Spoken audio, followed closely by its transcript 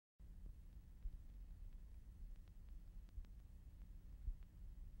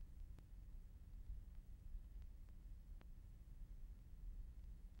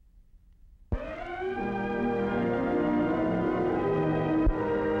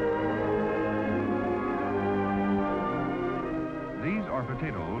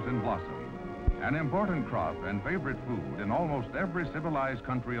potatoes in blossom, an important crop and favorite food in almost every civilized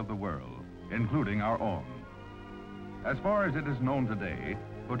country of the world, including our own. As far as it is known today,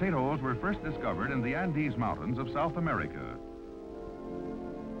 potatoes were first discovered in the Andes Mountains of South America.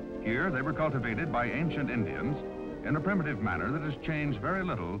 Here they were cultivated by ancient Indians in a primitive manner that has changed very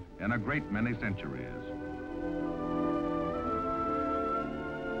little in a great many centuries.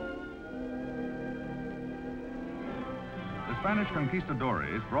 The Spanish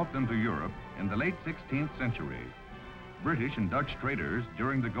conquistadores brought them to Europe in the late 16th century. British and Dutch traders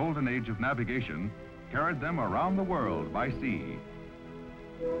during the golden age of navigation carried them around the world by sea.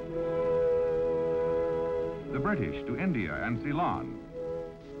 The British to India and Ceylon,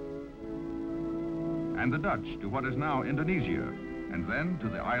 and the Dutch to what is now Indonesia, and then to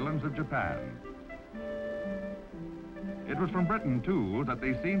the islands of Japan. It was from Britain, too, that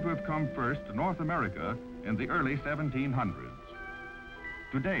they seem to have come first to North America in the early 1700s.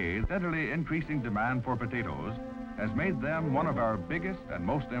 Today, steadily increasing demand for potatoes has made them one of our biggest and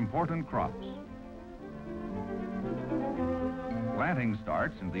most important crops. Planting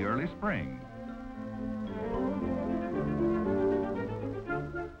starts in the early spring.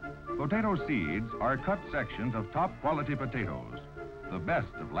 Potato seeds are cut sections of top quality potatoes, the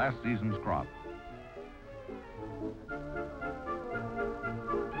best of last season's crop.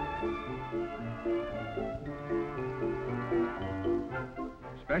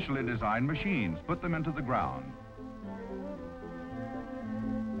 Specially designed machines put them into the ground.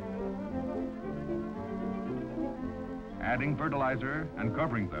 Adding fertilizer and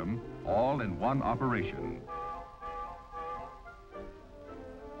covering them all in one operation.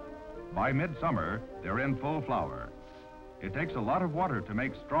 By midsummer, they're in full flower. It takes a lot of water to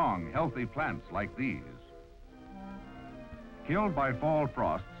make strong, healthy plants like these. Killed by fall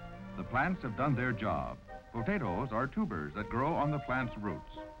frosts, the plants have done their job. Potatoes are tubers that grow on the plant's roots.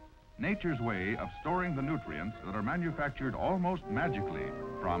 Nature's way of storing the nutrients that are manufactured almost magically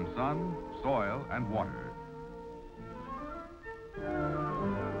from sun, soil, and water.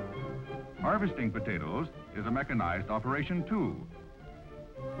 Harvesting potatoes is a mechanized operation too,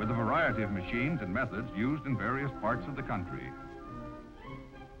 with a variety of machines and methods used in various parts of the country.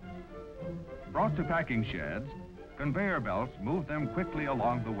 Brought to packing sheds, conveyor belts move them quickly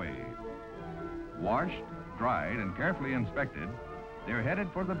along the way. Washed, dried, and carefully inspected, they're headed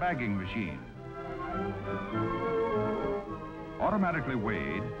for the bagging machine. Automatically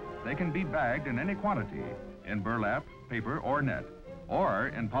weighed, they can be bagged in any quantity, in burlap, paper, or net, or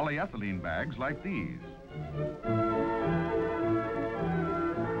in polyethylene bags like these.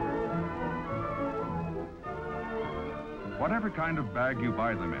 Whatever kind of bag you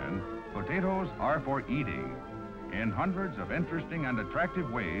buy them in, potatoes are for eating in hundreds of interesting and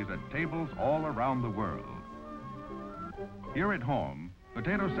attractive ways at tables all around the world. Here at home,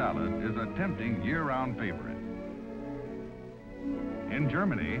 potato salad is a tempting year-round favorite. In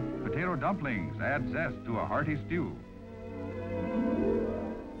Germany, potato dumplings add zest to a hearty stew.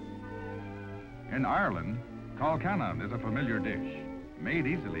 In Ireland, colcannon is a familiar dish, made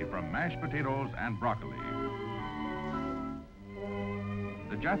easily from mashed potatoes and broccoli.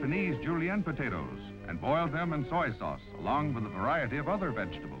 The Japanese julienne potatoes and boil them in soy sauce along with a variety of other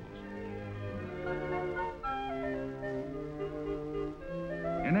vegetables.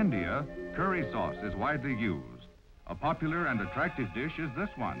 In India, curry sauce is widely used. A popular and attractive dish is this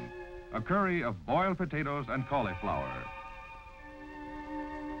one, a curry of boiled potatoes and cauliflower.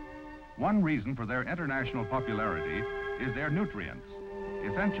 One reason for their international popularity is their nutrients,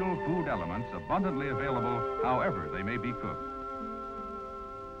 essential food elements abundantly available however they may be cooked.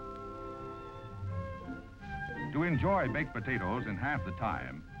 To enjoy baked potatoes in half the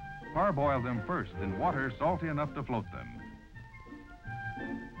time, parboil them first in water salty enough to float them.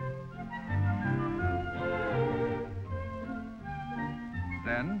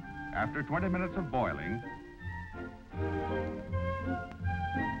 Then, after 20 minutes of boiling,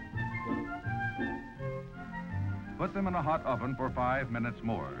 put them in a hot oven for 5 minutes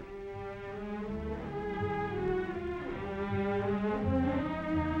more.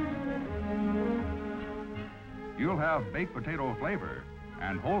 You'll have baked potato flavor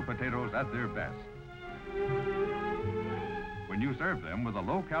and whole potatoes at their best when you serve them with a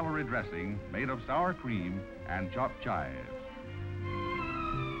low-calorie dressing made of sour cream and chopped chives.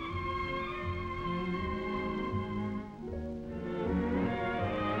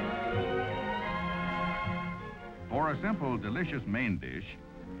 For a simple, delicious main dish,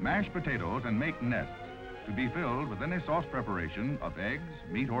 mash potatoes and make nests to be filled with any sauce preparation of eggs,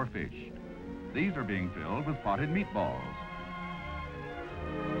 meat, or fish. These are being filled with potted meatballs.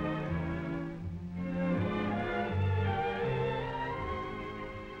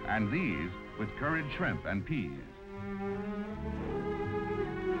 and these with curried shrimp and peas.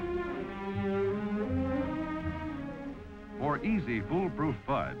 For easy, foolproof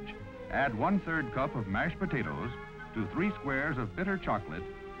fudge, add 1/3 cup of mashed potatoes to 3 squares of bitter chocolate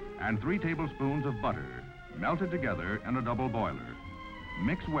and 3 tablespoons of butter, melted together in a double boiler.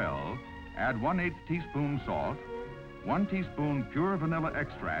 Mix well, add 1/8 teaspoon salt, 1 teaspoon pure vanilla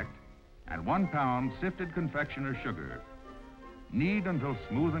extract, and 1 pound sifted confectioner's sugar. Knead until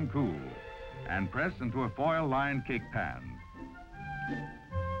smooth and cool, and press into a foil-lined cake pan.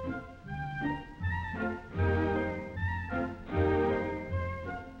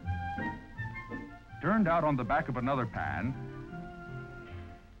 Turned out on the back of another pan,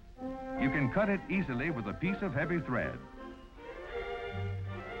 you can cut it easily with a piece of heavy thread.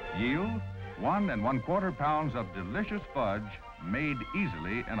 Yield 1 1/4 pounds of delicious fudge made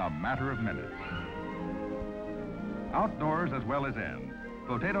easily in a matter of minutes. Outdoors as well as in,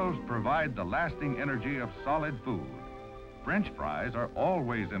 potatoes provide the lasting energy of solid food. French fries are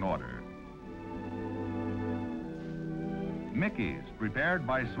always in order. Mickeys, prepared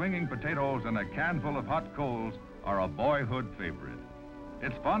by swinging potatoes in a can full of hot coals, are a boyhood favorite.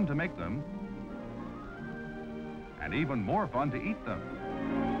 It's fun to make them, and even more fun to eat them.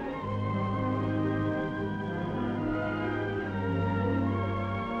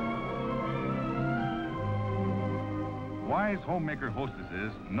 Wise homemaker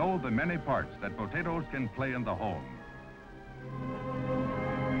hostesses know the many parts that potatoes can play in the home.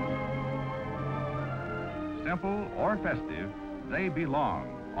 Simple or festive, they belong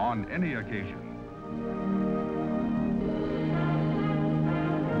on any occasion.